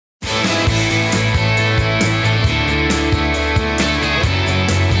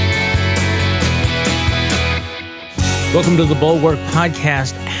Welcome to the Bulwark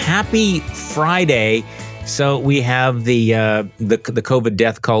Podcast. Happy Friday. So we have the COVID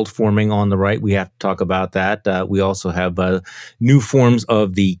death cult forming on the right. We have to talk about that. We also have new forms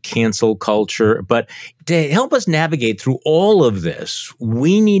of the cancel culture. But to help us navigate through all of this,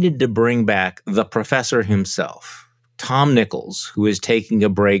 we needed to bring back the professor himself, Tom Nichols, who is taking a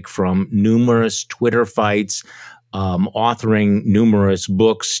break from numerous Twitter fights, authoring numerous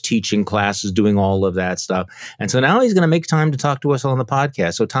books, teaching classes, doing all of that stuff. And so now he's going to make time to talk to us on the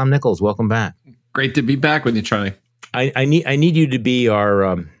podcast. So Tom Nichols, welcome back. Great to be back with you, Charlie. I need you to be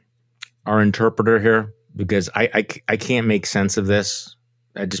our interpreter here, because I can't make sense of this.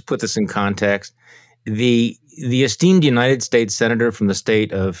 I just put this in context. The esteemed United States Senator from the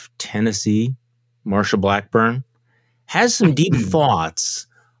state of Tennessee, Marsha Blackburn, has some deep thoughts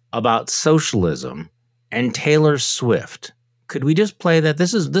about socialism and Taylor Swift. Could we just play that?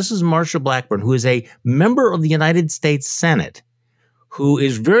 This is Marsha Blackburn, who is a member of the United States Senate, who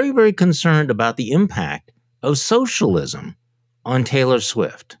is very, very concerned about the impact of socialism on Taylor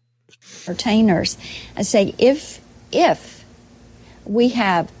Swift. Entertainers, I say, if we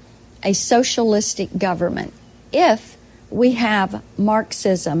have a socialistic government, if we have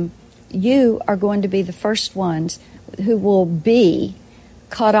Marxism, you are going to be the first ones who will be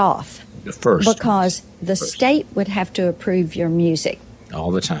cut off. Because the state would have to approve your music. All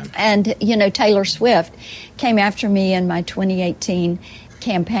the time. And, you know, Taylor Swift came after me in my 2018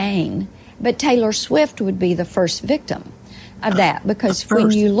 campaign, but Taylor Swift would be the first victim of that, because when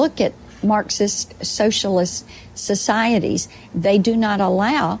you look at Marxist socialist societies, they do not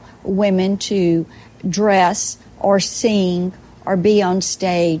allow women to dress or sing or be on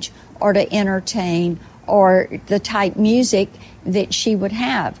stage or to entertain or the type music that she would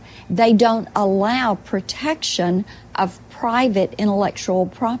have. They don't allow protection of private intellectual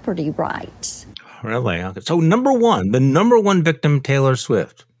property rights. Really? Okay. So the number one victim, Taylor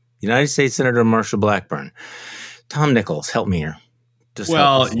Swift, United States Senator Marsha Blackburn. Tom Nichols, help me here.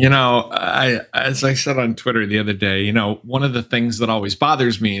 Well, you know, as I said on Twitter the other day, you know, one of the things that always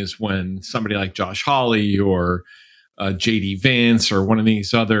bothers me is when somebody like Josh Hawley or J.D. Vance or one of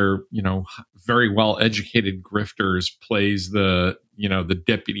these other, you know, very well-educated grifters plays the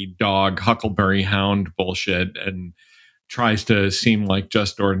deputy dog Huckleberry Hound bullshit and tries to seem like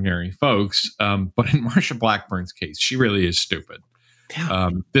just ordinary folks. But in Marsha Blackburn's case, she really is stupid.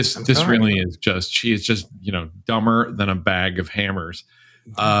 This really is she is just, you know, dumber than a bag of hammers.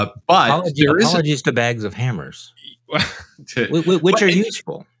 But apologies to bags of hammers, which are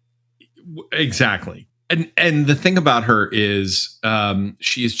useful. Exactly. And the thing about her is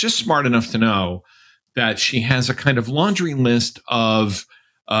she is just smart enough to know that she has a kind of laundry list of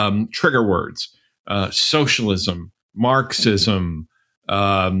trigger words: socialism, Marxism,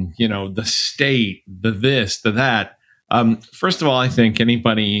 you know, the state, the this, the that. First of all, I think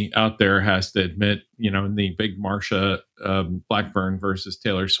anybody out there has to admit, you know, in the big Marsha Blackburn versus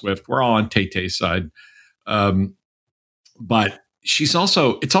Taylor Swift, we're all on Tay-Tay's side. But it's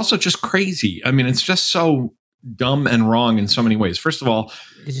also just crazy. I mean, it's just so dumb and wrong in so many ways. First of all,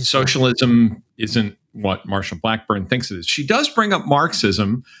 socialism isn't what Marsha Blackburn thinks it is. She does bring up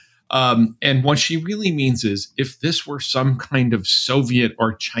Marxism. And what she really means is, if this were some kind of Soviet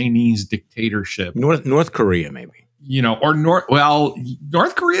or Chinese dictatorship, North Korea, maybe, you know, or North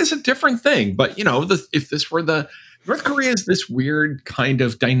Korea is a different thing. But, you know, if this were North Korea is this weird kind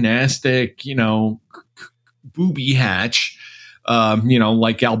of dynastic, you know, booby hatch, you know,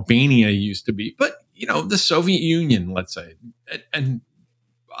 like Albania used to be. But, you know, the Soviet Union, let's say, and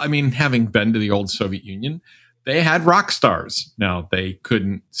I mean, having been to the old Soviet Union, they had rock stars. Now, they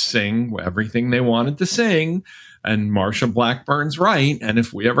couldn't sing everything they wanted to sing, and Marsha Blackburn's right. And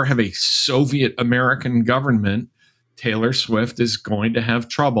if we ever have a Soviet American government, Taylor Swift is going to have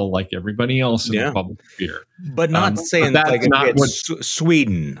trouble like everybody else in the public sphere. But not saying that like not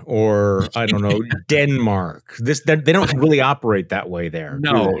Sweden or, I don't know, Denmark. They don't really operate that way there.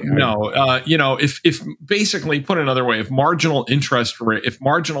 No. You know, if basically, put another way, if marginal tax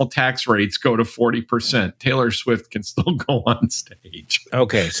rates go to 40%, Taylor Swift can still go on stage.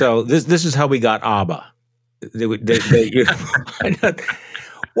 Okay, so this is how we got ABBA.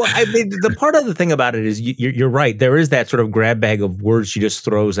 Well, I mean, the part of the thing about it is you're right. There is that sort of grab bag of words she just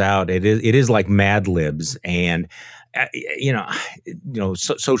throws out. It is like Mad Libs, and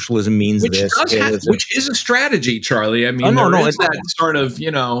socialism means which is a strategy, Charlie. I mean, it's that sort of,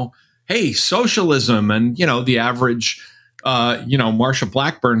 hey, socialism, and the average Marsha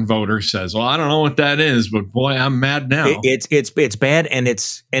Blackburn voter says, well, I don't know what that is, but boy, I'm mad now. It's bad, and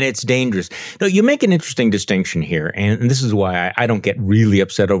it's dangerous. No, you make an interesting distinction here, and this is why I don't get really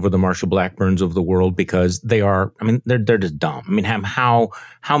upset over the Marsha Blackburns of the world, because they're just dumb. I mean, how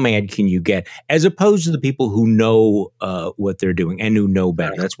mad can you get, as opposed to the people who know what they're doing and who know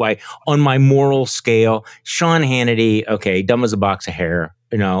better? That's why on my moral scale, Sean Hannity, okay, dumb as a box of hair,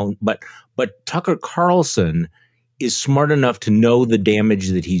 but Tucker Carlson is smart enough to know the damage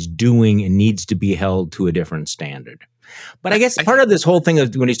that he's doing and needs to be held to a different standard. But I guess part of this whole thing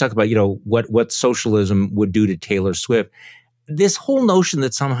is when he's talking about, what socialism would do to Taylor Swift, this whole notion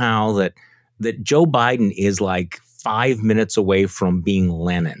that somehow that Joe Biden is like 5 minutes away from being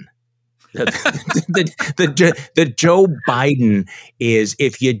Lenin. that Joe Biden is,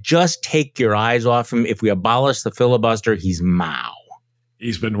 if you just take your eyes off him, if we abolish the filibuster, he's Mao.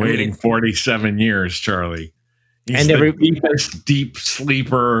 He's been waiting 47 years, Charlie. He's the deepest deep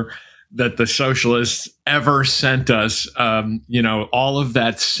sleeper that the socialists ever sent us. All of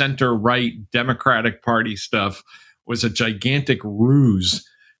that center-right Democratic Party stuff was a gigantic ruse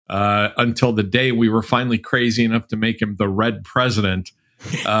until the day we were finally crazy enough to make him the Red President.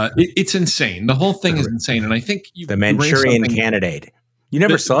 It's insane. The whole thing is insane. And I think the Manchurian Candidate. You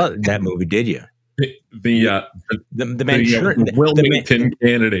never saw that movie, did you? The Wilmington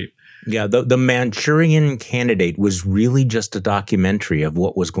Candidate. Yeah, the Manchurian Candidate was really just a documentary of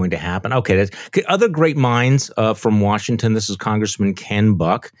what was going to happen. Okay, other great minds from Washington. This is Congressman Ken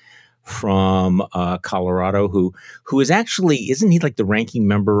Buck from Colorado, who is actually, isn't he like the ranking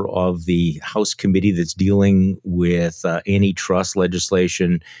member of the House committee that's dealing with antitrust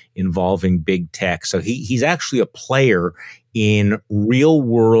legislation involving big tech? So he's actually a player in real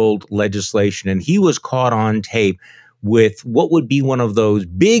world legislation, and he was caught on tape with what would be one of those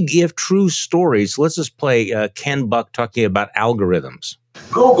big, if true, stories. So let's just play Ken Buck talking about algorithms.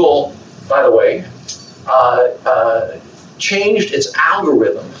 Google, by the way, changed its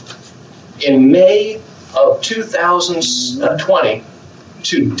algorithm in May of 2020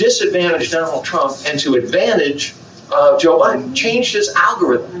 to disadvantage Donald Trump and to advantage Joe Biden. Changed its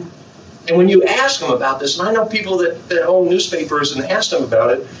algorithm. And when you ask them about this, and I know people that own newspapers and ask them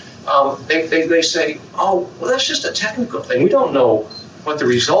about it, they say, oh, well, that's just a technical thing. We don't know what the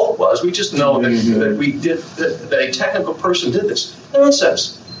result was. We just know that we did that a technical person did this.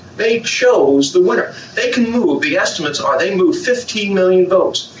 Nonsense. They chose the winner. They can move. The estimates are they move 15 million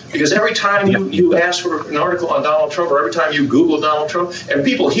votes. Because every time you ask for an article on Donald Trump, or every time you Google Donald Trump, and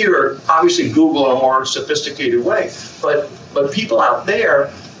people here obviously Google in a more sophisticated way, but people out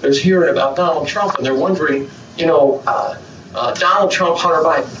there is hearing about Donald Trump and they're wondering, Donald Trump, Hunter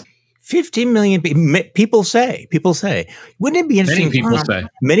Biden. 15 million people say. Wouldn't it be interesting?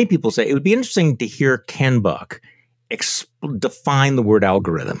 Many people say it would be interesting to hear Ken Buck define the word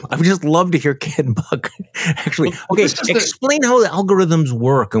algorithm. I would just love to hear Ken Buck actually. Okay, explain how the algorithms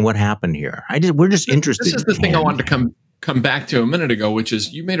work and what happened here. We're just interested. This is the thing I wanted to come back to a minute ago, which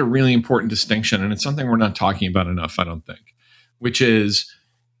is you made a really important distinction, and it's something we're not talking about enough, I don't think, which is.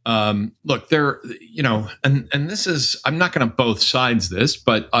 Look, there, and this is, I'm not going to both sides this,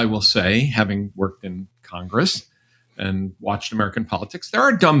 but I will say, having worked in Congress and watched American politics, there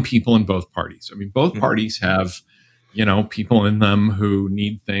are dumb people in both parties. I mean, both parties have, people in them who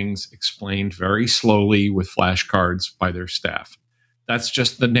need things explained very slowly with flashcards by their staff. That's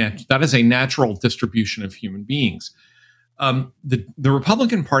just that is a natural distribution of human beings. The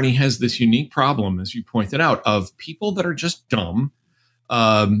Republican Party has this unique problem, as you pointed out, of people that are just dumb.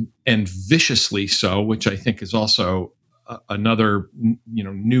 And viciously so, which I think is also another,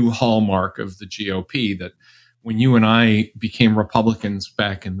 new hallmark of the GOP, that when you and I became Republicans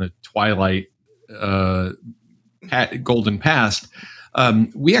back in the twilight, golden past,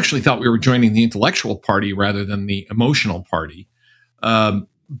 we actually thought we were joining the intellectual party rather than the emotional party.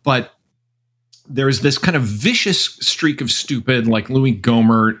 But there's this kind of vicious streak of stupid like Louis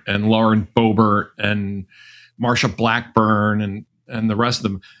Gohmert and Lauren Boebert and Marsha Blackburn and the rest of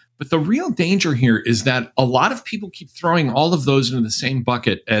them. But the real danger here is that a lot of people keep throwing all of those into the same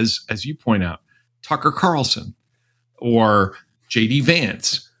bucket as you point out, Tucker Carlson or J.D.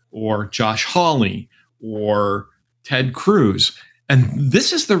 Vance or Josh Hawley or Ted Cruz. And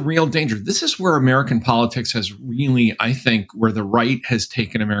this is the real danger. This is where American politics has really, I think, where the right has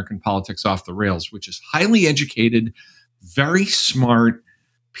taken American politics off the rails, which is highly educated, very smart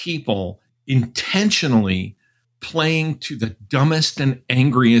people intentionally playing to the dumbest and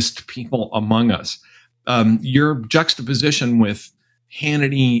angriest people among us. Your juxtaposition with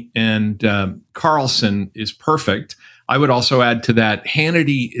Hannity and Carlson is perfect. I would also add to that,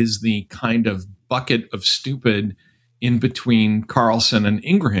 Hannity is the kind of bucket of stupid in between Carlson and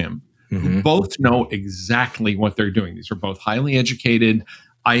Ingraham, who both know exactly what they're doing. These are both highly educated,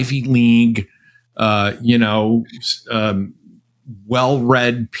 Ivy League,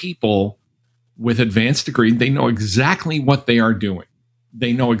 well-read people with advanced degrees. They know exactly what they are doing.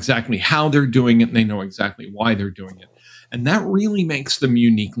 They know exactly how they're doing it, and they know exactly why they're doing it. And that really makes them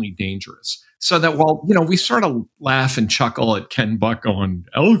uniquely dangerous. So that while, we sort of laugh and chuckle at Ken Buck on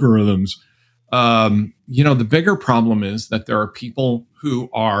algorithms, the bigger problem is that there are people who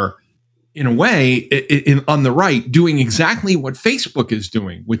are, in a way, on the right, doing exactly what Facebook is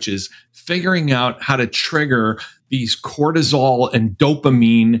doing, which is figuring out how to trigger these cortisol and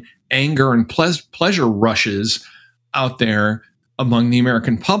dopamine, anger and pleasure rushes out there among the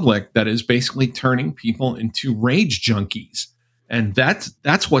American public that is basically turning people into rage junkies. And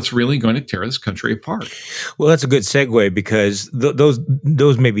that's what's really going to tear this country apart. Well, that's a good segue, because those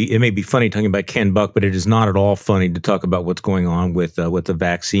it may be funny talking about Ken Buck, but it is not at all funny to talk about what's going on with the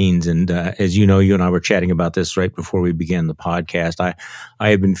vaccines. And as you know, you and I were chatting about this right before we began the podcast. I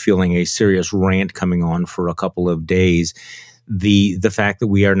have been feeling a serious rant coming on for a couple of days. The fact that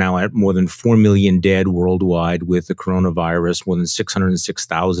we are now at more than 4 million dead worldwide with the coronavirus, more than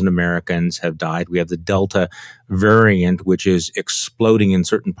 606,000 Americans have died. We have the Delta variant, which is exploding in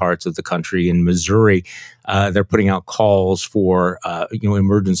certain parts of the country. In Missouri, they're putting out calls for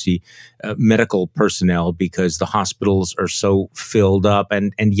emergency medical personnel because the hospitals are so filled up.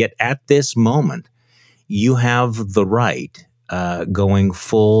 And yet at this moment, you have the right going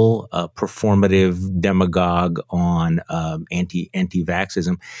full performative demagogue on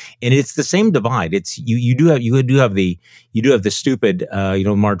anti-vaxism, and it's the same divide. It's you do have the stupid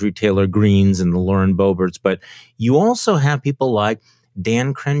Marjorie Taylor Greens and the Lauren Boeberts, but you also have people like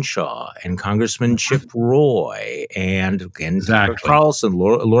Dan Crenshaw and Congressman Chip Roy and Exactly. Carlson,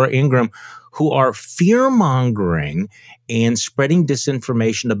 Laura Ingraham, who are fear-mongering and spreading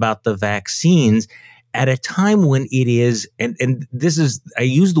disinformation about the vaccines at a time when it is, and this is, I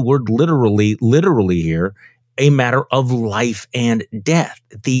use the word literally here, a matter of life and death.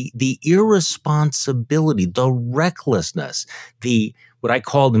 The irresponsibility, the recklessness, what I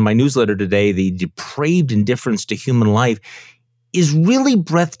called in my newsletter today, the depraved indifference to human life, is really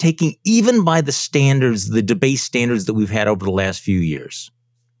breathtaking, even by the debased standards that we've had over the last few years.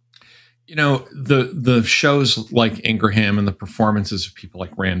 The shows like Ingraham and the performances of people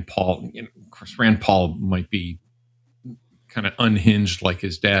like Rand Paul. Of course, Rand Paul might be kind of unhinged like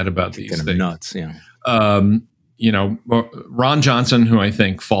his dad about these kind things. Nuts, yeah. Ron Johnson, who I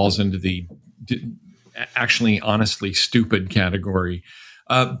think falls into the actually honestly stupid category.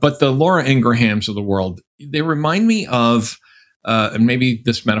 But the Laura Ingrahams of the world, they remind me of, and maybe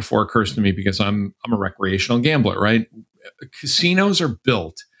this metaphor occurs to me because I'm a recreational gambler, right? Casinos are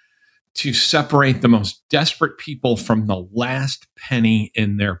built to separate the most desperate people from the last penny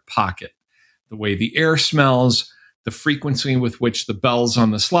in their pocket. The way the air smells, the frequency with which the bells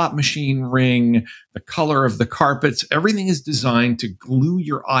on the slot machine ring, the color of the carpets, everything is designed to glue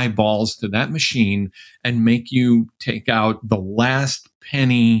your eyeballs to that machine and make you take out the last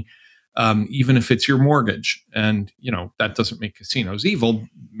penny, even if it's your mortgage. And, that doesn't make casinos evil,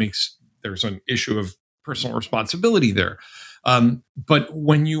 there's an issue of personal responsibility there. But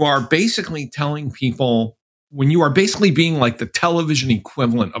when you are basically telling people, when you are basically being like the television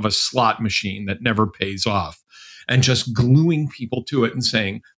equivalent of a slot machine that never pays off and just gluing people to it and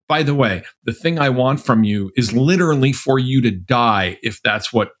saying, by the way, the thing I want from you is literally for you to die if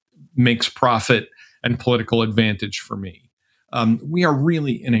that's what makes profit and political advantage for me. We are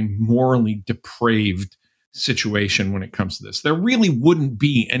really in a morally depraved situation when it comes to this. There really wouldn't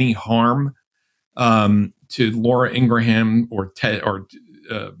be any harm to Laura Ingraham or Tucker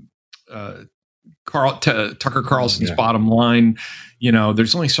Carlson's bottom line.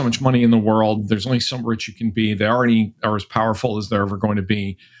 There's only so much money in the world. There's only so rich you can be. They already are as powerful as they're ever going to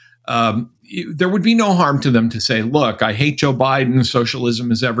be. There would be no harm to them to say, look, I hate Joe Biden.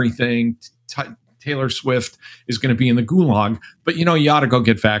 Socialism is everything. Taylor Swift is going to be in the gulag, but you ought to go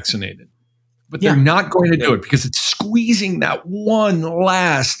get vaccinated. But they're not going to do it because it's squeezing that one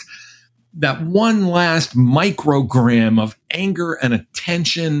last microgram of anger and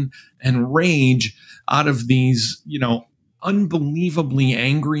attention and rage out of these, unbelievably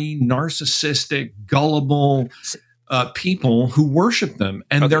angry, narcissistic, gullible people who worship them.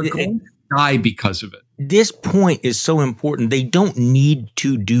 And they're going to die because of it. this point is so important. They don't need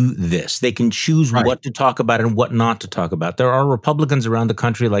to do this. They can choose what to talk about and what not to talk about. There are Republicans around the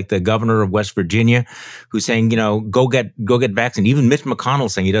country, like the governor of West Virginia, who's saying, go get vaccinated. Even Mitch McConnell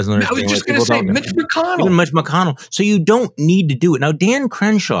saying he doesn't understand. I was just going to say Mitch McConnell. Even Mitch McConnell. So you don't need to do it. Now, Dan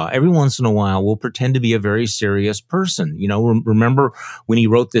Crenshaw, every once in a while, will pretend to be a very serious person. Remember when he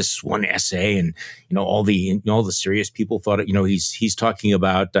wrote this one essay, and all the serious people thought it. He's talking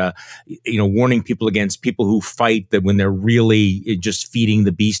about warning people against people who fight, that when they're really just feeding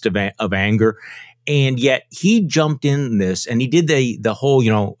the beast of anger. And yet he jumped in this, and he did the whole,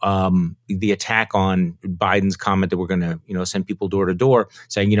 the attack on Biden's comment that we're going to, send people door to door,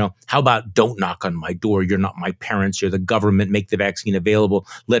 saying, how about don't knock on my door? You're not my parents. You're the government. Make the vaccine available.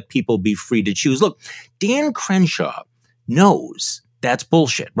 Let people be free to choose. Look, Dan Crenshaw knows that's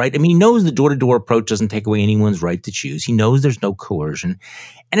bullshit, right? I mean, he knows the door-to-door approach doesn't take away anyone's right to choose. He knows there's no coercion.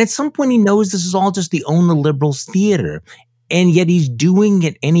 And at some point, he knows this is all just the own the liberals theater. And yet he's doing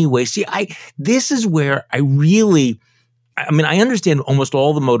it anyway. See, this is where I understand almost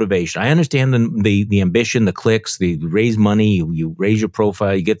all the motivation. I understand the ambition, the clicks, the raise money, you raise your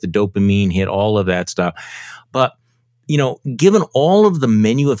profile, you get the dopamine hit, all of that stuff. But given all of the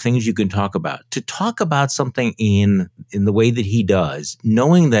menu of things you can talk about, to talk about something in the way that he does,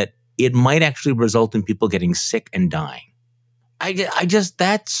 knowing that it might actually result in people getting sick and dying, I just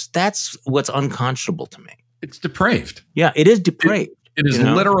that's what's unconscionable to me. It's depraved. Yeah, it is depraved. It is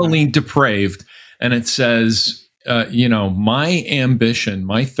literally depraved, and it says, my ambition,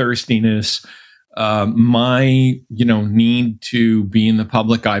 my thirstiness, my need to be in the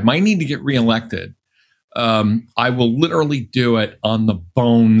public eye, my need to get reelected. I will literally do it on the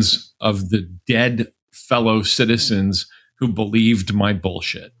bones of the dead fellow citizens who believed my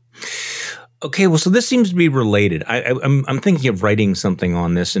bullshit. Okay, well, so this seems to be related. I'm thinking of writing something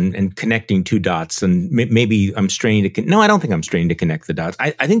on this and connecting two dots, and maybe I'm straining to. No, I don't think I'm straining to connect the dots.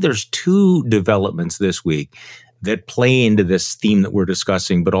 I think there's two developments this week that play into this theme that we're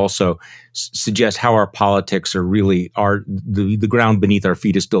discussing, but also suggest how our politics are the ground beneath our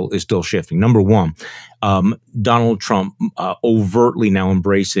feet is still shifting. Number one, Donald Trump overtly now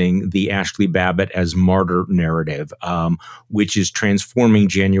embracing the Ashley Babbitt as martyr narrative, which is transforming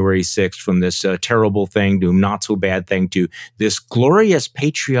January 6th from this terrible thing to not so bad thing to this glorious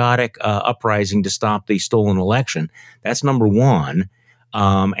patriotic uprising to stop the stolen election. That's number one.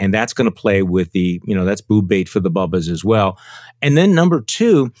 And that's going to play with that's boob bait for the bubbas as well. And then number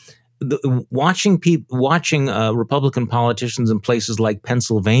two, watching Republican politicians in places like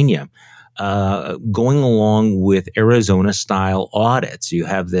Pennsylvania going along with Arizona-style audits. You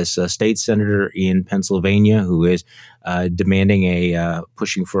have this state senator in Pennsylvania who is demanding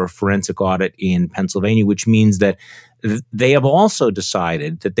pushing for a forensic audit in Pennsylvania, which means that they have also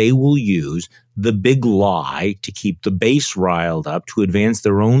decided that they will use the big lie to keep the base riled up to advance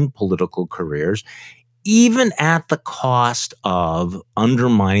their own political careers, even at the cost of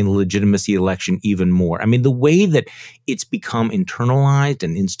undermining the legitimacy of the election even more. I mean, the way that it's become internalized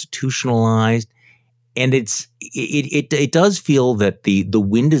and institutionalized, and it does feel that the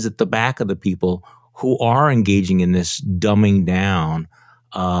wind is at the back of the people who are engaging in this dumbing down.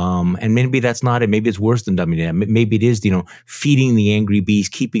 And maybe that's not it. Maybe it's worse than dumbing down. Maybe it is, feeding the angry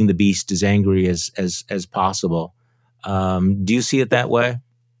beast, keeping the beast as angry as possible. Do you see it that way?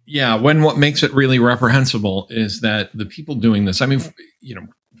 Yeah. What makes it really reprehensible is that the people doing this, I mean,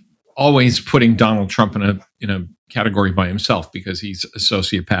 always putting Donald Trump in a category by himself because he's a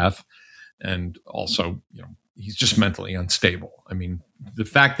sociopath and also, he's just mentally unstable. I mean, the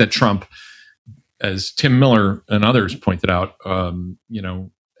fact that Trump, as Tim Miller and others pointed out,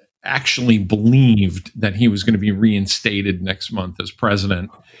 actually believed that he was going to be reinstated next month as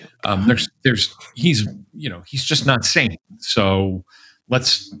president. He's just not sane. So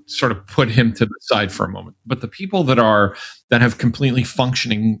let's sort of put him to the side for a moment. But the people that have completely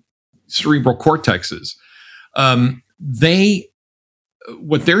functioning cerebral cortexes,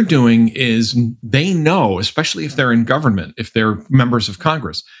 what they're doing is they know, especially if they're in government, if they're members of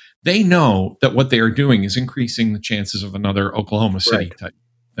Congress, they know that what they are doing is increasing the chances of another Oklahoma City type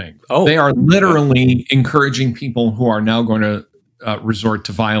thing. Oh, they are literally encouraging people who are now going to resort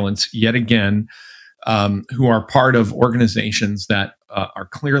to violence yet again, who are part of organizations that are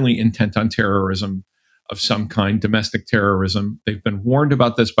clearly intent on terrorism of some kind, domestic terrorism. They've been warned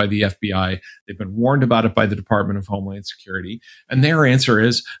about this by the FBI. They've been warned about it by the Department of Homeland Security. And their answer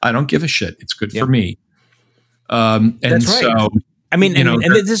is, I don't give a shit. It's good for me. That's right. I mean, and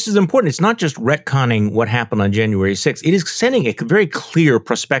this is important. It's not just retconning what happened on January 6th. It is sending a very clear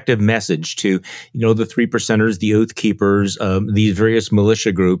prospective message to, the three percenters, the Oath Keepers, these various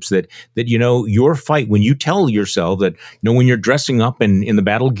militia groups that your fight, when you tell yourself that, when you're dressing up in the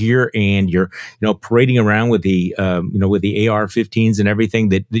battle gear and you're, parading around with the, with the AR-15s and everything,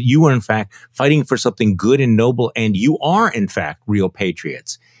 that you are in fact fighting for something good and noble, and you are in fact real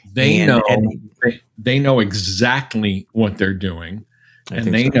patriots. They know exactly what they're doing,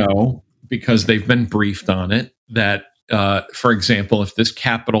 and they know, because they've been briefed on it, that, for example, if this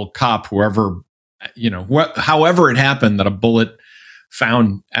Capitol cop, whoever, however it happened that a bullet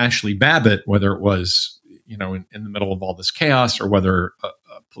found Ashley Babbitt, whether it was, in the middle of all this chaos or whether a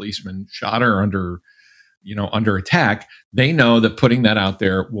policeman shot her under attack, they know that putting that out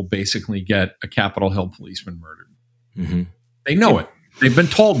there will basically get a Capitol Hill policeman murdered. Mm-hmm. They know it. They've been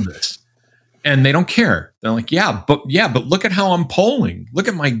told this, and they don't care. They're like, but look at how I'm polling. Look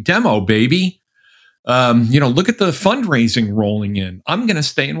at my demo, baby. Look at the fundraising rolling in. I'm going to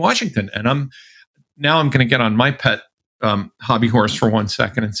stay in Washington, and I'm going to get on my pet hobby horse for 1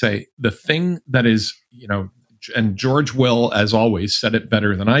 second and say the thing that is, and George Will, as always, said it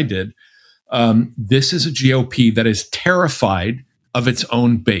better than I did. This is a GOP that is terrified of its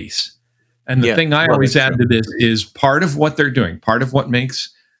own base. And the thing I always add to this is part of what they're doing, part of what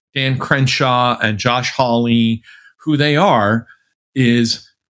makes Dan Crenshaw and Josh Hawley who they are,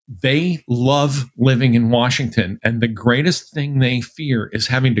 is they love living in Washington. And the greatest thing they fear is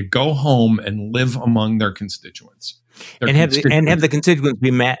having to go home and live among their constituents. And have the constituents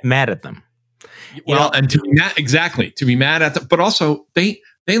be mad at them. Well, and to be mad at them, but also they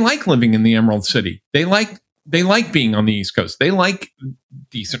like living in the Emerald City. They like being on the East Coast. They like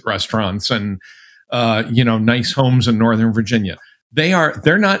decent restaurants and, nice homes in Northern Virginia.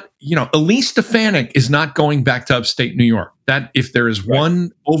 They're not, Elise Stefanik is not going back to upstate New York. That if there is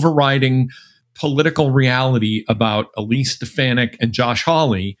one overriding political reality about Elise Stefanik and Josh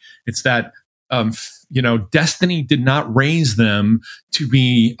Hawley, it's that, Destiny did not raise them to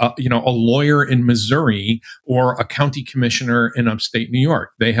be, a lawyer in Missouri or a county commissioner in upstate New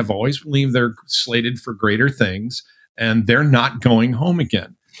York. They have always believed they're slated for greater things, and they're not going home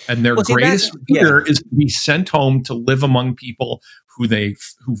again. And their greatest fear is to be sent home to live among people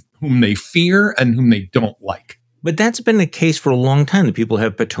whom they fear and whom they don't like. But that's been the case for a long time, that people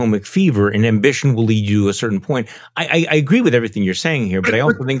have Potomac fever, and ambition will lead you to a certain point. I agree with everything you're saying here, but I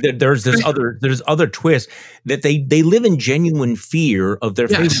also think that there's other twist, that they live in genuine fear of their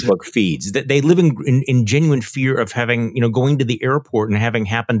Facebook feeds, that they live in genuine fear of having, going to the airport and having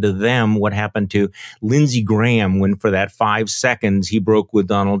happened to them what happened to Lindsey Graham when for that 5 seconds he broke with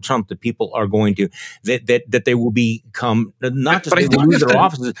Donald Trump, that people are going to, that they will become, not just they will lose their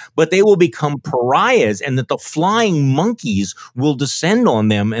offices, but they will become pariahs, and that the flying monkeys will descend on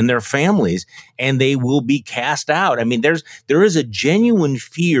them and their families, and they will be cast out. I mean, there is a genuine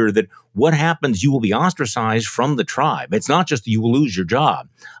fear that what happens, you will be ostracized from the tribe. It's not just that you will lose your job.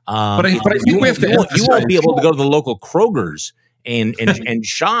 But I think you won't be able to go to the local Kroger's and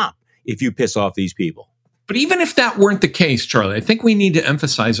shop if you piss off these people. But even if that weren't the case, Charlie, I think we need to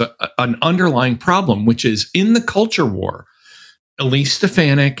emphasize an underlying problem, which is in the culture war, Elise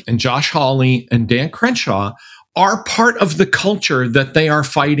Stefanik and Josh Hawley and Dan Crenshaw are part of the culture that they are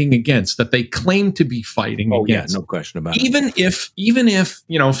fighting against, that they claim to be fighting against. Yeah, no question about it. Even if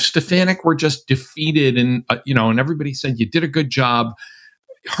Stefanik were just defeated and and everybody said you did a good job,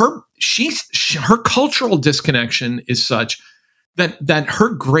 her cultural disconnection is such that her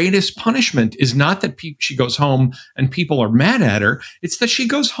greatest punishment is not that she goes home and people are mad at her. It's that she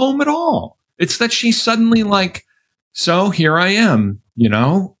goes home at all. It's that she's suddenly like, so here I am,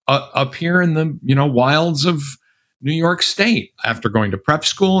 up here in the wilds of New York State after going to prep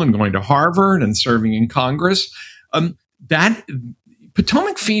school and going to Harvard and serving in Congress. That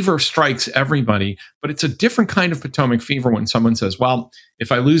Potomac fever strikes everybody, but it's a different kind of Potomac fever when someone says, well,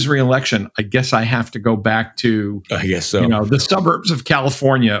 if I lose re-election, I guess I have to go back to the suburbs of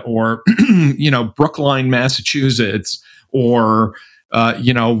California or Brookline, Massachusetts, or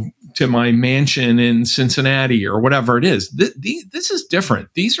to my mansion in Cincinnati or whatever it is. This is different.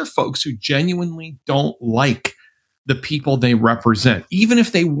 These are folks who genuinely don't like the people they represent, even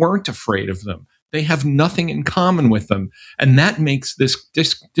if they weren't afraid of them. They have nothing in common with them. And that makes this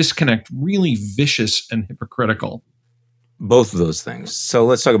disconnect really vicious and hypocritical. Both of those things. So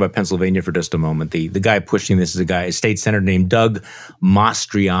let's talk about Pennsylvania for just a moment. The guy pushing this is a state senator named Doug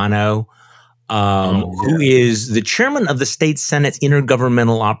Mastriano, who is the chairman of the state Senate's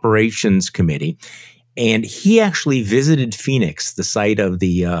Intergovernmental Operations Committee. And he actually visited Phoenix, the site of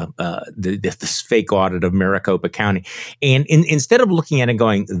this fake audit of Maricopa County. And instead of looking at it and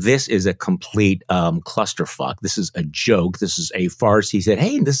going, this is a complete clusterfuck, this is a joke, this is a farce, he said,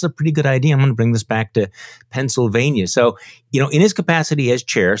 hey, this is a pretty good idea. I'm going to bring this back to Pennsylvania. So, in his capacity as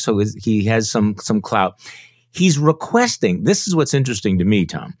chair, so he has some clout, he's requesting, this is what's interesting to me,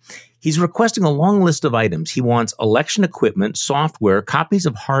 Tom. He's requesting a long list of items. He wants election equipment, software, copies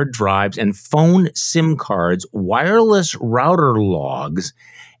of hard drives and phone SIM cards, wireless router logs,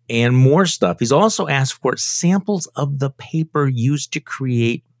 and more stuff. He's also asked for samples of the paper used to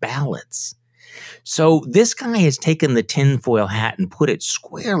create ballots. So this guy has taken the tinfoil hat and put it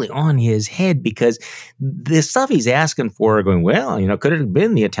squarely on his head, because the stuff he's asking for are going, well, could it have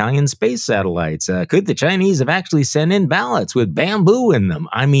been the Italian space satellites? Could the Chinese have actually sent in ballots with bamboo in them?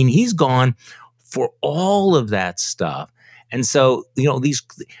 I mean, he's gone for all of that stuff. And so,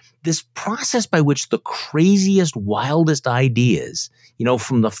 this process by which the craziest, wildest ideas,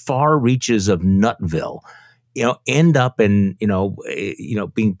 from the far reaches of Nutville, end up in,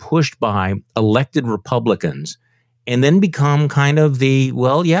 being pushed by elected Republicans and then become kind of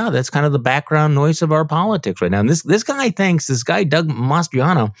that's kind of the background noise of our politics right now. And this guy, Doug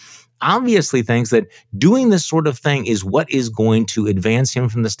Mastriano, obviously thinks that doing this sort of thing is what is going to advance him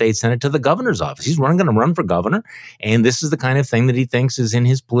from the state Senate to the governor's office. He's going to run for governor, and this is the kind of thing that he thinks is in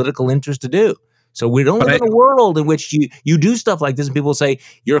his political interest to do. So we don't live in a world in which you do stuff like this and people say,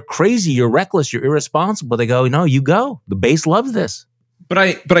 you're crazy, you're reckless, you're irresponsible. They go, no, you go. The base loves this. But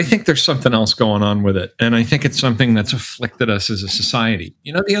I think there's something else going on with it. And I think it's something that's afflicted us as a society.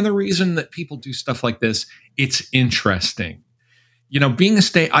 The other reason that people do stuff like this, it's interesting. Being a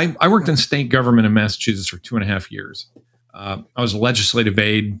state, I worked in state government in Massachusetts for 2.5 years. I was a legislative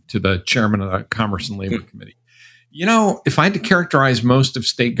aide to the chairman of the Commerce and Labor Committee. If I had to characterize most of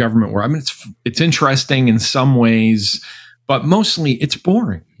state government, it's interesting in some ways, but mostly it's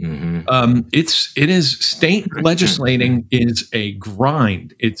boring. Mm-hmm. It is state legislating is a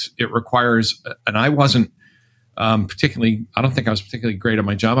grind. It requires, and I wasn't I don't think I was particularly great at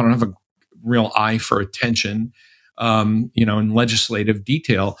my job. I don't have a real eye for attention, in legislative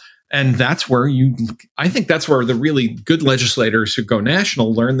detail. And that's where I think that's where the really good legislators who go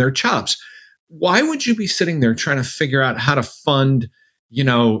national learn their chops. Why would you be sitting there trying to figure out how to fund,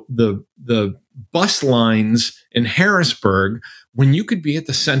 the bus lines in Harrisburg when you could be at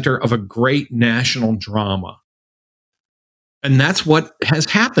the center of a great national drama? And that's what has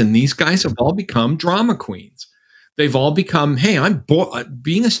happened. These guys have all become drama queens. They've all become, hey,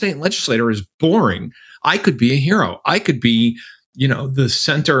 being a state legislator is boring. I could be a hero. I could be, the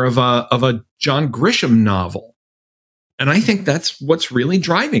center of a John Grisham novel. And I think that's what's really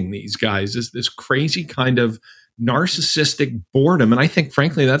driving these guys, is this crazy kind of narcissistic boredom. And I think,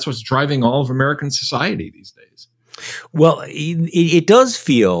 frankly, that's what's driving all of American society these days. Well, it does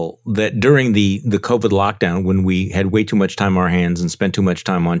feel that during the COVID lockdown, when we had way too much time on our hands and spent too much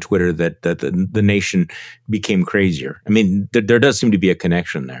time on Twitter, that the nation became crazier. I mean, there does seem to be a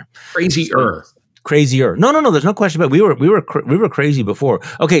connection there. Crazier. No. There's no question about it. We were crazy before.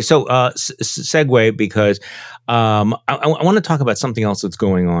 Okay, so segue, because I want to talk about something else that's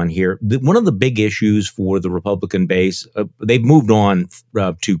going on here. One of the big issues for the Republican base, they've moved on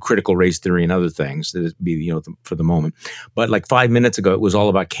to critical race theory and other things, for the moment. But like 5 minutes ago, it was all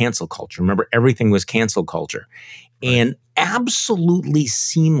about cancel culture. Remember, everything was cancel culture, and absolutely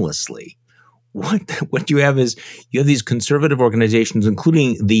seamlessly. What you have is you have these conservative organizations,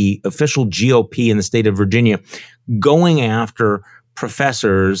 including the official GOP in the state of Virginia, going after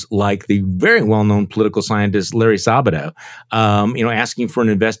professors like the very well-known political scientist Larry Sabato, asking for an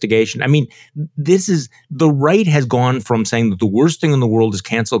investigation. I mean, the right has gone from saying that the worst thing in the world is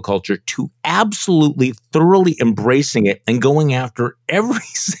cancel culture to absolutely thoroughly embracing it and going after every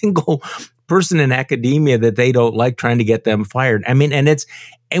single person in academia that they don't like, trying to get them fired. I mean,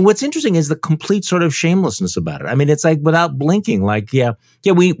 and what's interesting is the complete sort of shamelessness about it. I mean, it's like without blinking, like,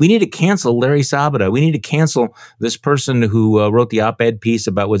 we need to cancel Larry Sabato. We need to cancel this person who wrote the op-ed piece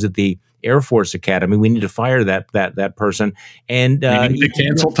about, was it the Air Force Academy? We need to fire that person. And we need to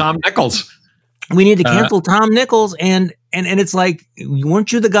cancel Tom Nichols. We need to cancel Tom Nichols, and it's like,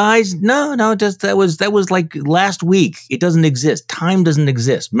 weren't you the guys? No, just that was like last week. It doesn't exist. Time doesn't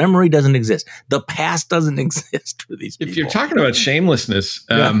exist. Memory doesn't exist. The past doesn't exist for these people. If you're talking about shamelessness,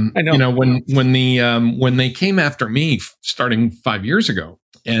 I know. When they came after me starting 5 years ago,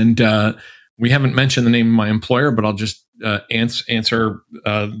 and we haven't mentioned the name of my employer, but I'll just answer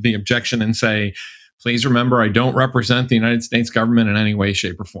the objection and say, please remember, I don't represent the United States government in any way,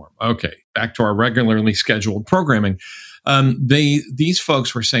 shape, or form. Okay, back to our regularly scheduled programming. These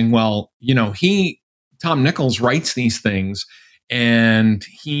folks were saying, well, he Tom Nichols writes these things, and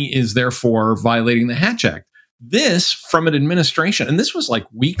he is therefore violating the Hatch Act. This from an administration, and this was like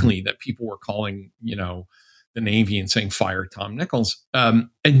weekly that people were calling, the Navy and saying fire Tom Nichols. And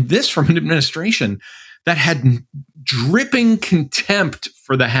this from an administration that had dripping contempt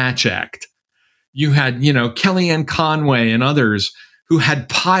for the Hatch Act. You had, Kellyanne Conway and others who had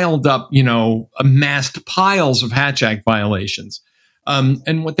piled up, amassed piles of Hatch Act violations.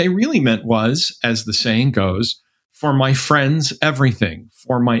 And what they really meant was, as the saying goes, for my friends, everything,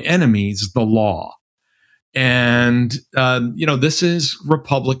 for my enemies, the law. And, this is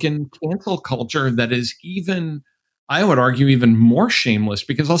Republican cancel culture that is even, I would argue, even more shameless,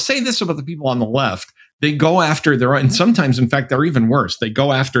 because I'll say this about the people on the left. They go after their own, and sometimes, in fact, they're even worse. They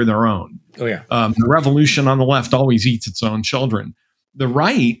go after their own. Oh, yeah. The revolution on the left always eats its own children. The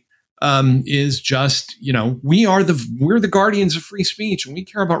right is just, we're the guardians of free speech, and we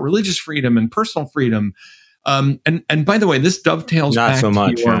care about religious freedom and personal freedom. And by the way, this dovetails not back so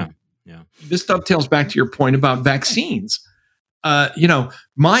much. To this dovetails back to your point about vaccines.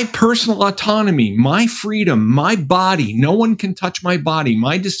 My personal autonomy, my freedom, my body, no one can touch my body.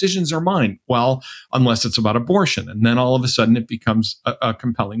 My decisions are mine. Well, unless it's about abortion. And then all of a sudden it becomes a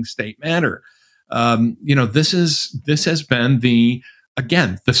compelling state matter. This has been the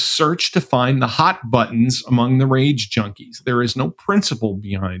search to find the hot buttons among the rage junkies. There is no principle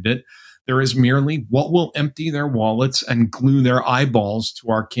behind it. There is merely what will empty their wallets and glue their eyeballs to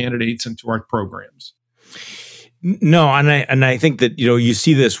our candidates and to our programs. No, and I think that, you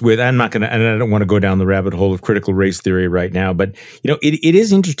see this with, and I don't want to go down the rabbit hole of critical race theory right now, but, it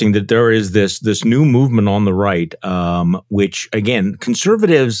is interesting that there is this new movement on the right, which, again,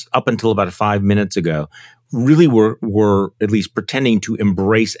 conservatives up until about 5 minutes ago really were at least pretending to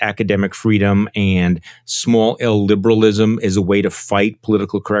embrace academic freedom and small L liberalism as a way to fight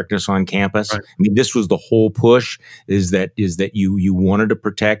political correctness on campus. Right. I mean, this was the whole push, is that you wanted to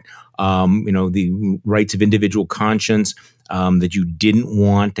protect the rights of individual conscience, that you didn't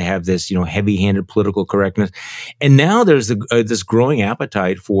want to have this, heavy-handed political correctness. And now there's this growing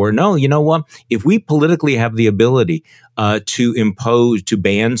appetite for, no, you know what? If we politically have the ability to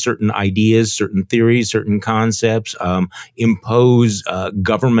ban certain ideas, certain theories, certain concepts, impose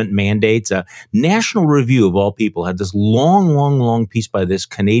government mandates. National Review, of all people, had this long piece by this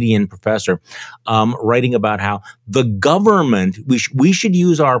Canadian professor writing about how the government, we should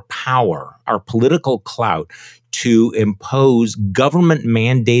use our power, our political clout, to impose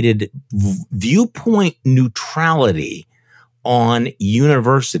government-mandated viewpoint neutrality on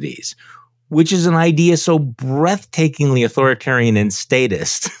universities, which is an idea so breathtakingly authoritarian and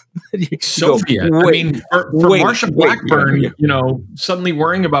statist. Soviet. For Marsha Blackburn, suddenly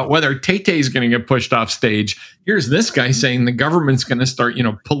worrying about whether Tay-Tay is going to get pushed off stage. Here's this guy saying the government's going to start,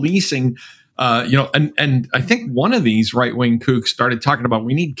 policing. And I think one of these right-wing kooks started talking about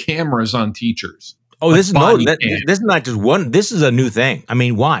we need cameras on teachers. Oh, this is not just one. This is a new thing. I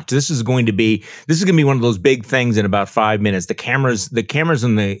mean, watch. This is going to be one of those big things in about 5 minutes. The cameras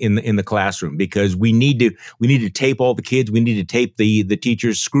in the classroom, because we need to tape all the kids. We need to tape the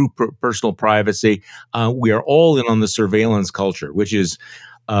teachers. Screw personal privacy. We are all in on the surveillance culture, which is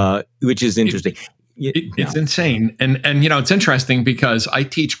interesting. It's insane, and it's interesting because I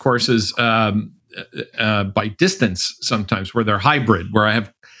teach courses by distance sometimes, where they're hybrid, where I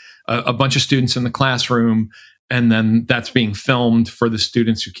have a bunch of students in the classroom, and then that's being filmed for the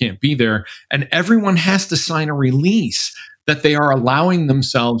students who can't be there. And everyone has to sign a release that they are allowing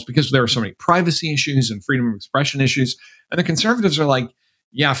themselves, because there are so many privacy issues and freedom of expression issues. And the conservatives are like,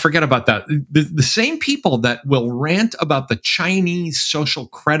 yeah, forget about that. The same people that will rant about the Chinese social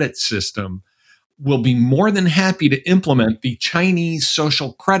credit system will be more than happy to implement the Chinese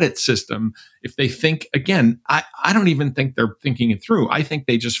social credit system if they think, again, I don't even think they're thinking it through. I think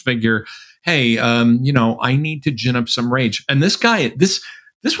they just figure, hey, I need to gin up some rage. And this guy, this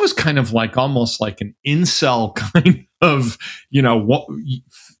was kind of like almost like an incel kind of, what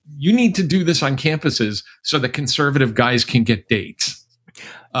you need to do this on campuses so that conservative guys can get dates.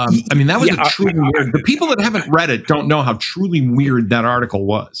 That was a truly weird. The people that haven't read it don't know how truly weird that article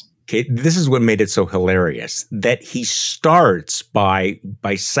was. Okay, this is what made it so hilarious, that he starts by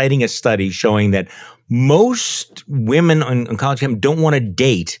citing a study showing that most women on college campus don't want to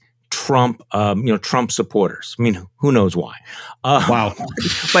date Trump, Trump supporters. I mean, who knows why? Wow.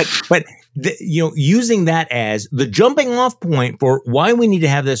 But using that as the jumping off point for why we need to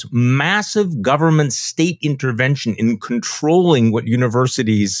have this massive government state intervention in controlling what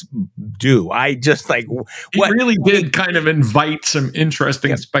universities do? I just like he really did kind of invite some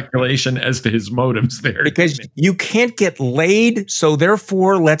interesting speculation as to his motives there. Because you can't get laid, so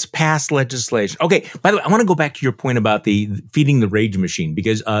therefore let's pass legislation. Okay, by the way, I want to go back to your point about the feeding the rage machine,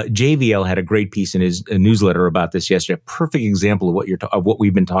 because JVL had a great piece in his newsletter about this yesterday. A perfect example of what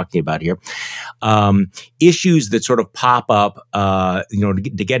we've been talking about here. Issues that sort of pop up,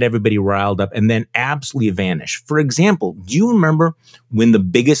 to get everybody riled up and then absolutely vanish. For example, do you remember when the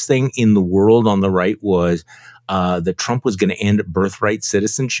biggest thing in the world on the right was that Trump was going to end birthright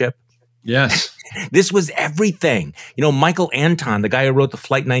citizenship? Yes. This was everything. Michael Anton, the guy who wrote the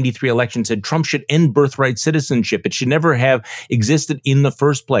Flight 93 election, said Trump should end birthright citizenship. It should never have existed in the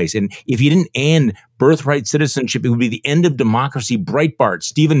first place. And if he didn't end birthright citizenship, it would be the end of democracy. Breitbart,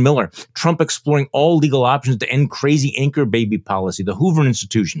 Stephen Miller, Trump exploring all legal options to end crazy anchor baby policy, the Hoover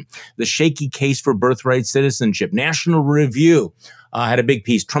Institution, the shaky case for birthright citizenship, National Review. Had a big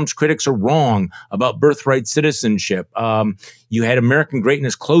piece. Trump's critics are wrong about birthright citizenship. You had American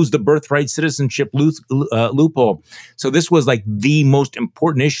Greatness close the birthright citizenship loophole. So this was like the most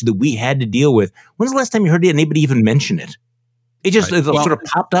important issue that we had to deal with. When's the last time you heard anybody even mention it? It just sort of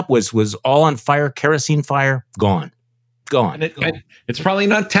popped up, was all on fire, kerosene fire, gone. And it's probably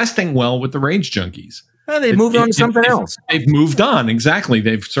not testing well with the rage junkies. They've moved on to something else. They've moved on. Exactly.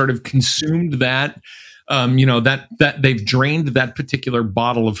 They've sort of consumed that. That they've drained that particular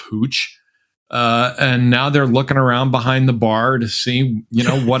bottle of hooch, and now they're looking around behind the bar to see,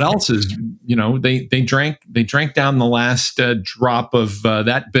 what else is, they drank down the last drop of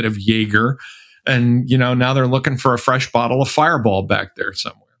that bit of Jaeger, and now they're looking for a fresh bottle of Fireball back there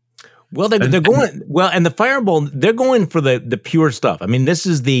somewhere. Well, they're going and the Fireball, they're going for the pure stuff. I mean, this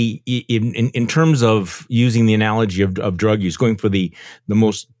is in terms of using the analogy of drug use, going for the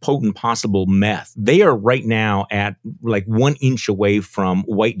most potent possible meth. They are right now at like 1 inch away from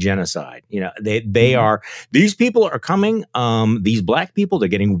white genocide. They are, these people are coming. These black people, they're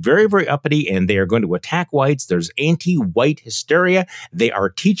getting very, very uppity, and they are going to attack whites. There's anti-white hysteria. They are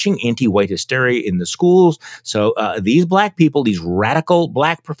teaching anti-white hysteria in the schools. So these black people, these radical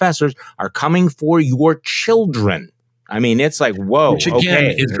black professors, are coming for your children. I mean, it's like, whoa. Which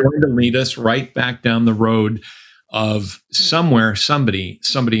again is going to lead us right back down the road of somewhere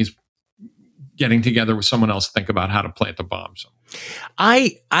somebody's getting together with someone else to think about how to plant a bomb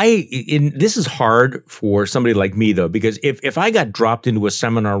somewhere. This is hard for somebody like me, though, because if I got dropped into a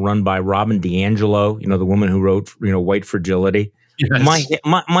seminar run by Robin DiAngelo, the woman who wrote, White Fragility, yes,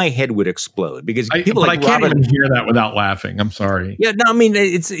 my head would explode, because people like I can't Robin even hear that without laughing. I'm sorry. Yeah, no, I mean,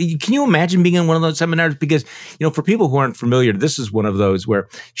 can you imagine being in one of those seminars? Because, for people who aren't familiar, this is one of those where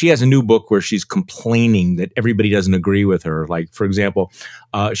she has a new book where she's complaining that everybody doesn't agree with her. Like, for example,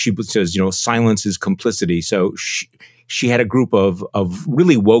 she says, silence is complicity. So she had a group of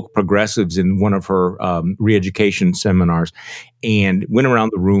really woke progressives in one of her re-education seminars, and went around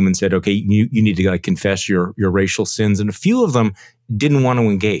the room and said, okay, you need to confess your racial sins. And a few of them didn't want to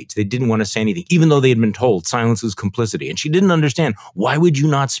engage. They didn't want to say anything, even though they had been told silence is complicity. And she didn't understand, why would you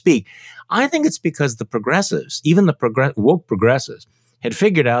not speak? I think it's because the progressives, even the woke progressives, had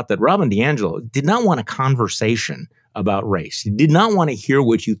figured out that Robin DiAngelo did not want a conversation about race. He did not want to hear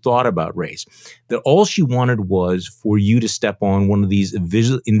what you thought about race. That all she wanted was for you to step on one of these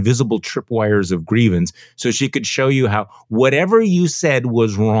invisible tripwires of grievance, so she could show you how whatever you said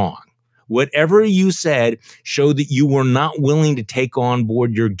was wrong. Whatever you said showed that you were not willing to take on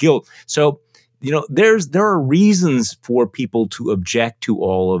board your guilt. So, there are reasons for people to object to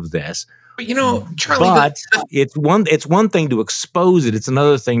all of this. But Charlie, it's one thing to expose it. It's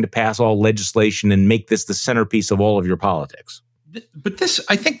another thing to pass all legislation and make this the centerpiece of all of your politics. But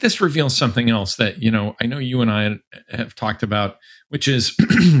I think this reveals something else that, I know you and I have talked about, which is,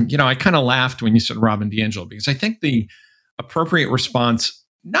 I kind of laughed when you said Robin DiAngelo, because I think the appropriate response,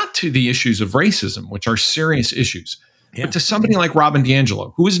 not to the issues of racism, which are serious issues, but to somebody like Robin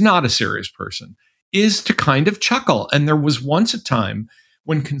DiAngelo, who is not a serious person, is to kind of chuckle. And there was once a time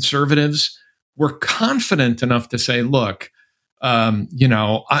when conservatives were confident enough to say, look, I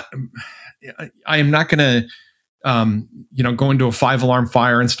am not going to, go into a 5-alarm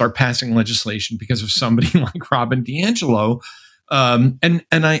fire and start passing legislation because of somebody like Robin DiAngelo.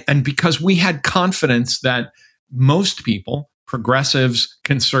 And because we had confidence that most people, progressives,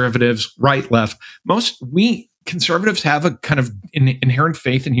 conservatives, right, left, we conservatives have a kind of inherent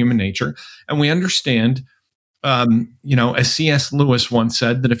faith in human nature. And we understand, as C.S. Lewis once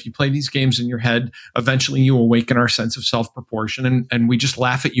said, that if you play these games in your head, eventually you awaken our sense of self-proportion, and we just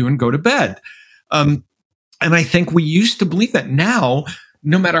laugh at you and go to bed. And I think we used to believe that. Now,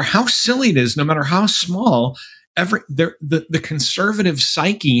 no matter how silly it is, no matter how small, the conservative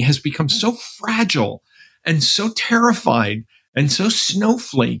psyche has become so fragile and so terrified and so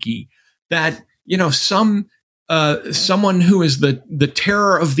snowflakey that, someone who is the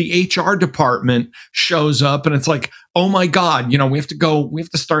terror of the HR department shows up, and it's like, oh my God, we have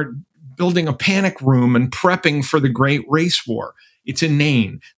to start building a panic room and prepping for the great race war. It's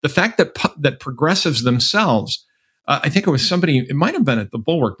inane. The fact that progressives themselves, I think it might have been at the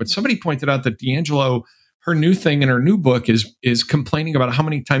Bulwark, but somebody pointed out that D'Angelo, her new thing in her new book is complaining about how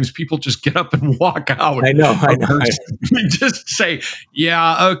many times people just get up and walk out. I know. Just say,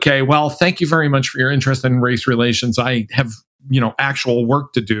 yeah, okay, well, thank you very much for your interest in race relations. I have, actual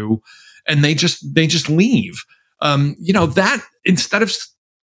work to do. And they just leave. That instead of,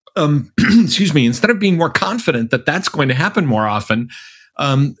 instead of being more confident that that's going to happen more often,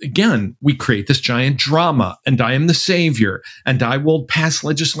 again, we create this giant drama, and I am the savior, and I will pass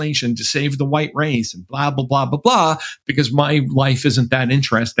legislation to save the white race, and blah, blah, blah, blah, blah, because my life isn't that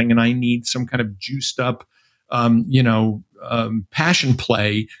interesting, and I need some kind of juiced up, passion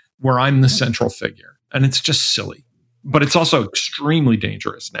play where I'm the central figure. And it's just silly, but it's also extremely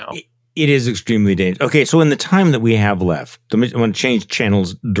dangerous now. It is extremely dangerous. Okay, so in the time that we have left, I want to change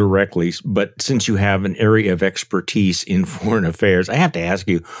channels directly, but since you have an area of expertise in foreign affairs, I have to ask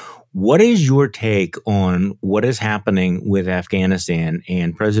you, what is your take on what is happening with Afghanistan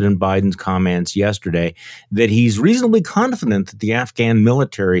and President Biden's comments yesterday that he's reasonably confident that the Afghan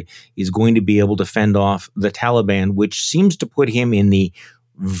military is going to be able to fend off the Taliban, which seems to put him in the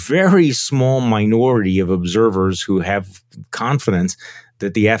very small minority of observers who have confidence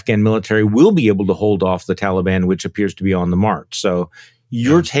that the Afghan military will be able to hold off the Taliban, which appears to be on the march. So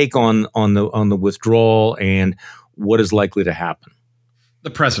your take on the withdrawal and what is likely to happen? The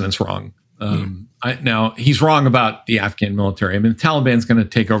president's wrong. Now, he's wrong about the Afghan military. I mean, the Taliban's going to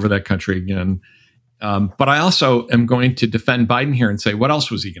take over that country again. But I also am going to defend Biden here and say, what else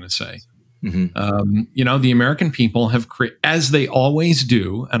was he going to say? Mm-hmm. The American people have as they always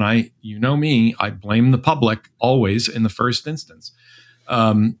do, and I blame the public always in the first instance.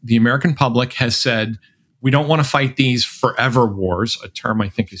 The American public has said, we don't want to fight these forever wars, a term I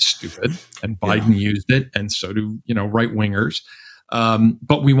think is stupid, and Biden used it, and so do, right wingers.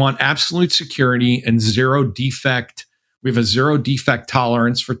 But we want absolute security and zero defect. We have a zero defect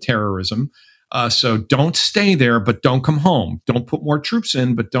tolerance for terrorism. So don't stay there, but don't come home. Don't put more troops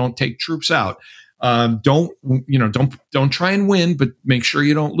in, but don't take troops out. Don't try and win, but make sure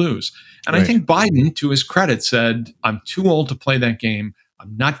you don't lose. And right. I think Biden, to his credit, said, I'm too old to play that game.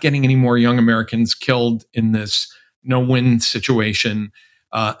 I'm not getting any more young Americans killed in this no-win situation.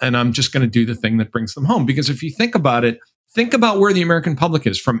 And I'm just going to do the thing that brings them home. Because if you think about it, think about where the American public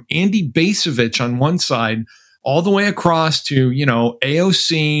is, from Andy Bacevich on one side all the way across to,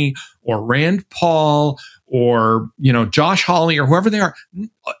 AOC or Rand Paul or, Josh Hawley or whoever they are.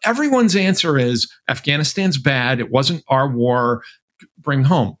 Everyone's answer is Afghanistan's bad. It wasn't our war. Bring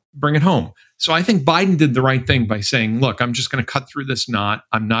it home. So I think Biden did the right thing by saying, look, I'm just going to cut through this knot.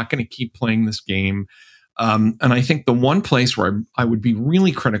 I'm not going to keep playing this game. And I think the one place where I would be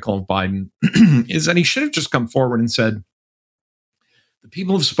really critical of Biden is that he should have just come forward and said, the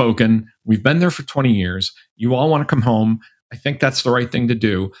people have spoken. We've been there for 20 years. You all want to come home. I think that's the right thing to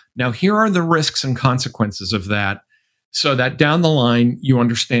do. Now, here are the risks and consequences of that, so that down the line, you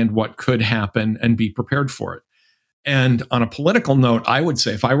understand what could happen and be prepared for it. And on a political note, I would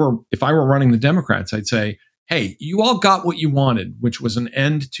say if I were running the Democrats, I'd say, hey, you all got what you wanted, which was an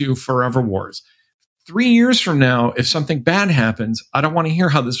end to forever wars. 3 years from now, if something bad happens, I don't want to hear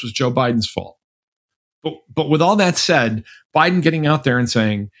how this was Joe Biden's fault. But with all that said, Biden getting out there and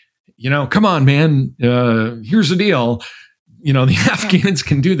saying, come on, man, here's the deal. The Afghans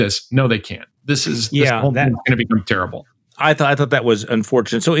can do this. No, they can't. This whole thing's going to become terrible. I thought that was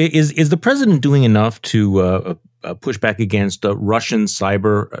unfortunate. So is the president doing enough to push back against Russian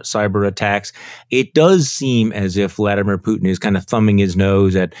cyber attacks? It does seem as if Vladimir Putin is kind of thumbing his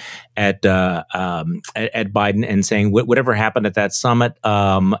nose at Biden and saying, whatever happened at that summit,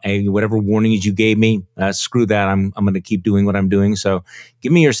 whatever warnings you gave me, screw that. I'm going to keep doing what I'm doing. So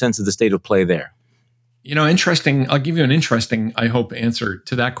give me your sense of the state of play there. Interesting. I'll give you an interesting, I hope, answer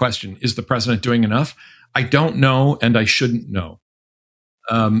to that question. Is the president doing enough? I don't know, and I shouldn't know.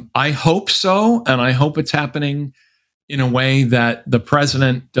 I hope so, and I hope it's happening in a way that the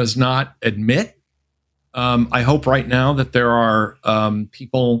president does not admit. I hope right now that there are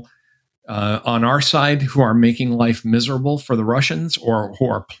people on our side who are making life miserable for the Russians, or who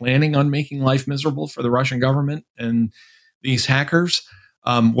are planning on making life miserable for the Russian government and these hackers.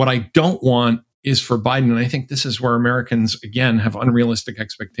 What I don't want is for Biden, and I think this is where Americans, again, have unrealistic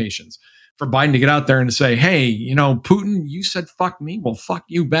expectations. for Biden to get out there and to say, hey, Putin, you said fuck me, well, fuck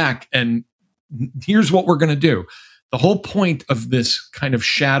you back. And here's what we're going to do. The whole point of this kind of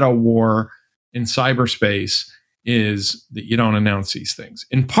shadow war in cyberspace is that you don't announce these things,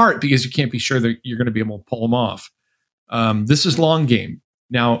 in part because you can't be sure that you're going to be able to pull them off. This is long game.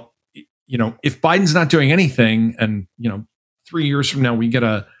 Now, if Biden's not doing anything and, 3 years from now, we get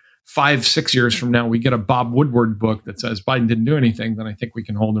 6 years from now, we get a Bob Woodward book that says Biden didn't do anything, then I think we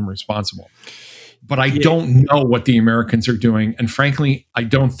can hold him responsible. But I don't know what the Americans are doing. And frankly, I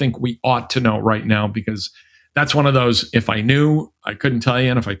don't think we ought to know right now, because that's one of those, if I knew, I couldn't tell you.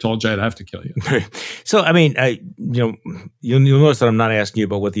 And if I told you, I'd have to kill you. So, I mean, you'll notice that I'm not asking you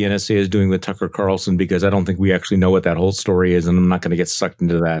about what the NSA is doing with Tucker Carlson, because I don't think we actually know what that whole story is. And I'm not going to get sucked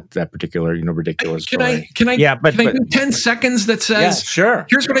into that particular, ridiculous story. Can I do 10 seconds that says, sure.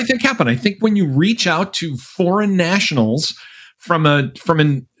 Here's what I think happened. I think when you reach out to foreign nationals from a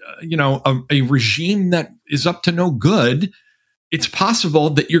regime that is up to no good, it's possible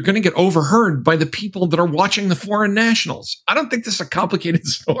that you're going to get overheard by the people that are watching the foreign nationals. I don't think this is a complicated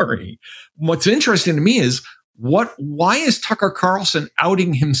story. What's interesting to me is why is Tucker Carlson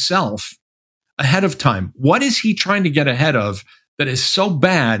outing himself ahead of time? What is he trying to get ahead of that is so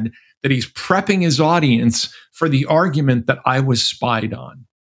bad that he's prepping his audience for the argument that I was spied on?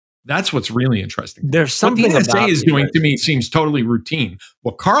 That's what's really interesting. There's something what the NSA is doing to me seems totally routine.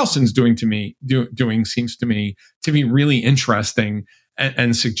 What Carlson's doing to me doing seems to me to be really interesting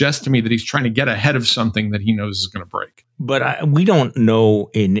and suggests to me that he's trying to get ahead of something that he knows is going to break. But we don't know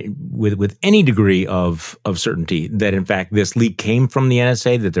with any degree of certainty that, in fact, this leak came from the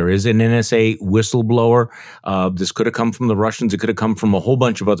NSA, that there is an NSA whistleblower. This could have come from the Russians. It could have come from a whole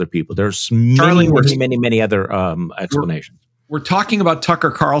bunch of other people. There's many other explanations. We're talking about Tucker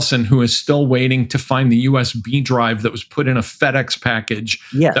Carlson, who is still waiting to find the USB drive that was put in a FedEx package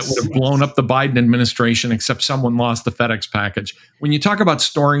that would have blown up the Biden administration, except someone lost the FedEx package. When you talk about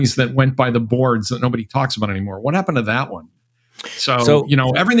stories that went by the boards that nobody talks about anymore, what happened to that one? So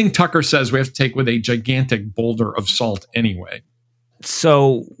everything Tucker says we have to take with a gigantic boulder of salt anyway.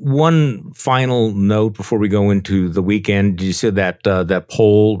 So one final note before we go into the weekend. Did you see that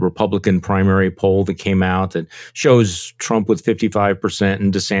poll, Republican primary poll that came out that shows Trump with 55%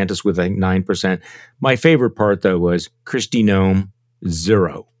 and DeSantis with 9%? My favorite part, though, was Kristi Noem,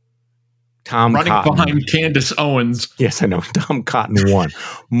 0. Tom running Cotton behind Candace Owens. Yes, I know. Tom Cotton 1.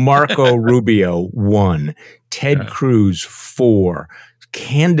 Marco Rubio 1. Ted Cruz 4.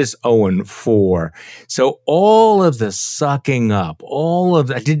 Candace Owen 4. So all of the sucking up, all of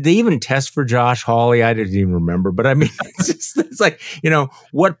that. Did they even test for Josh Hawley? I didn't even remember. But I mean, it's like,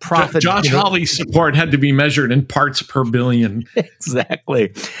 what profit? Josh Hawley's support had to be measured in parts per billion.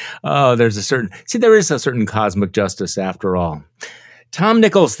 Exactly. Oh, there is a certain cosmic justice after all. Tom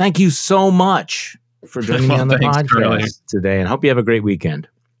Nichols, thank you so much for joining me on the podcast today, and hope you have a great weekend.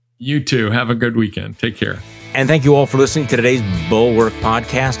 You too. Have a good weekend. Take care. And thank you all for listening to today's Bulwark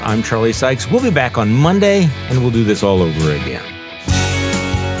Podcast. I'm Charlie Sykes. We'll be back on Monday, and we'll do this all over again.